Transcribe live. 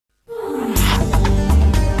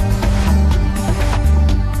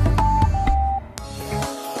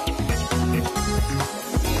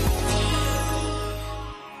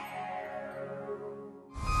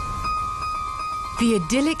The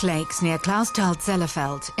idyllic lakes near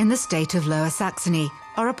Clausthal-Zellerfeld in the state of Lower Saxony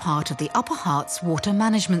are a part of the Upper Harz water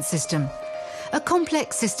management system, a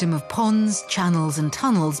complex system of ponds, channels and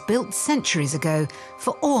tunnels built centuries ago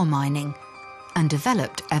for ore mining and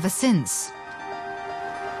developed ever since.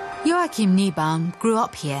 Joachim Niebaum grew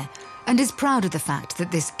up here and is proud of the fact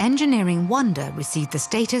that this engineering wonder received the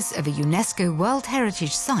status of a UNESCO World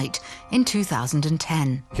Heritage Site in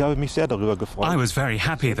 2010. I was very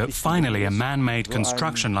happy that finally a man-made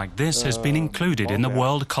construction like this has been included in the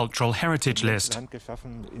World Cultural Heritage List.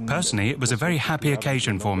 Personally, it was a very happy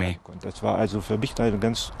occasion for me.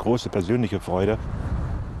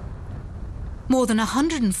 More than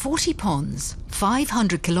 140 ponds,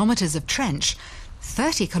 500 kilometres of trench,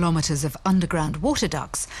 30 kilometres of underground water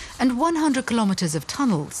ducts and 100 kilometres of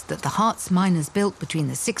tunnels that the Harz miners built between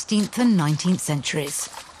the 16th and 19th centuries.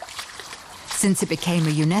 Since it became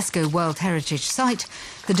a UNESCO World Heritage Site,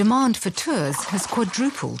 the demand for tours has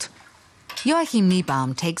quadrupled. Joachim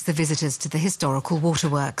Niebaum takes the visitors to the historical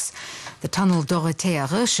waterworks. The tunnel Dorothea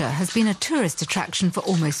Röscher has been a tourist attraction for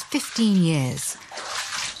almost 15 years.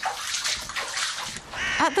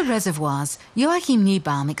 At the reservoirs, Joachim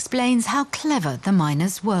Niebaum explains how clever the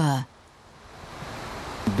miners were.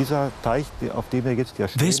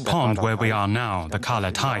 This pond where we are now, the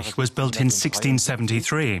Kahler Teich, was built in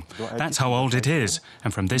 1673. That's how old it is,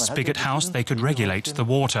 and from this spigot house they could regulate the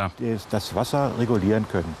water.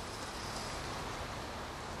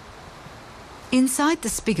 Inside the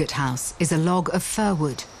spigot house is a log of fir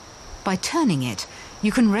wood. By turning it,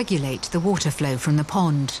 you can regulate the water flow from the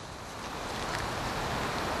pond.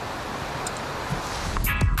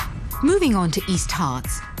 Moving on to East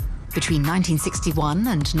Harz. Between 1961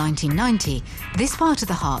 and 1990, this part of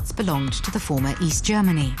the Harz belonged to the former East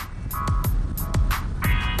Germany.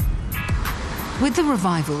 With the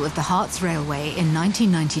revival of the Harz Railway in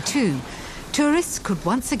 1992, tourists could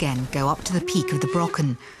once again go up to the peak of the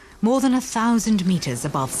Brocken, more than 1,000 metres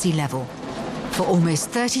above sea level. For almost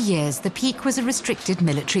 30 years, the peak was a restricted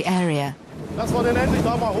military area.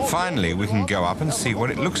 Finally, we can go up and see what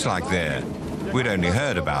it looks like there. We'd only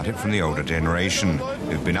heard about it from the older generation,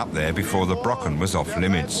 who'd been up there before the Brocken was off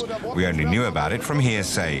limits. We only knew about it from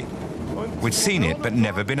hearsay. We'd seen it, but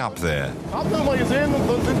never been up there.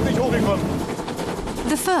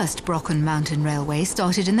 The first Brocken mountain railway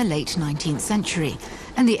started in the late 19th century,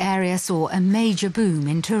 and the area saw a major boom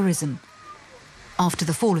in tourism. After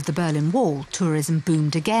the fall of the Berlin Wall, tourism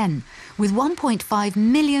boomed again, with 1.5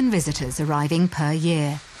 million visitors arriving per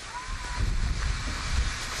year.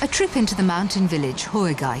 A trip into the mountain village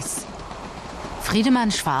Hohegeis. Friedemann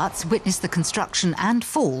Schwarz witnessed the construction and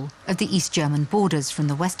fall of the East German borders from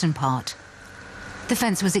the western part. The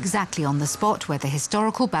fence was exactly on the spot where the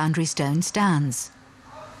historical boundary stone stands.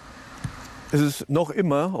 It's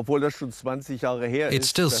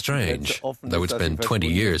still strange, though it's been 20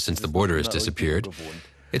 years since the border has disappeared.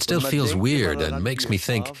 It still feels weird and makes me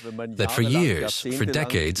think that for years, for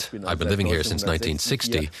decades, I've been living here since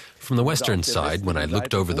 1960. From the western side, when I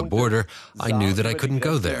looked over the border, I knew that I couldn't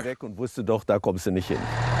go there.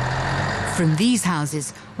 From these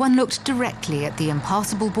houses, one looked directly at the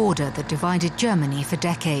impassable border that divided Germany for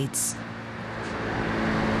decades.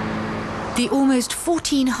 The almost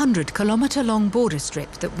 1,400-kilometre-long border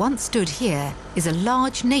strip that once stood here is a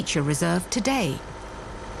large nature reserve today.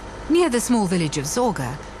 Near the small village of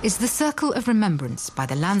Sorge is the Circle of Remembrance by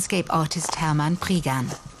the landscape artist Hermann Priegan.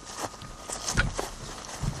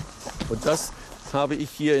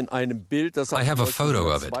 I have a photo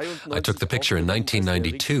of it. I took the picture in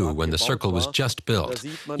 1992 when the circle was just built.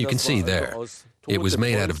 You can see there. It was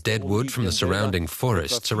made out of dead wood from the surrounding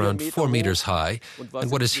forests, around 4 meters high, and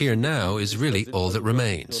what is here now is really all that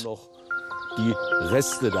remains.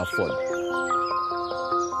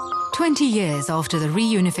 20 years after the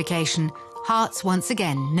reunification, Harz once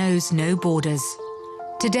again knows no borders.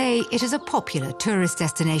 Today, it is a popular tourist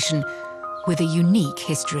destination with a unique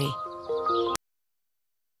history.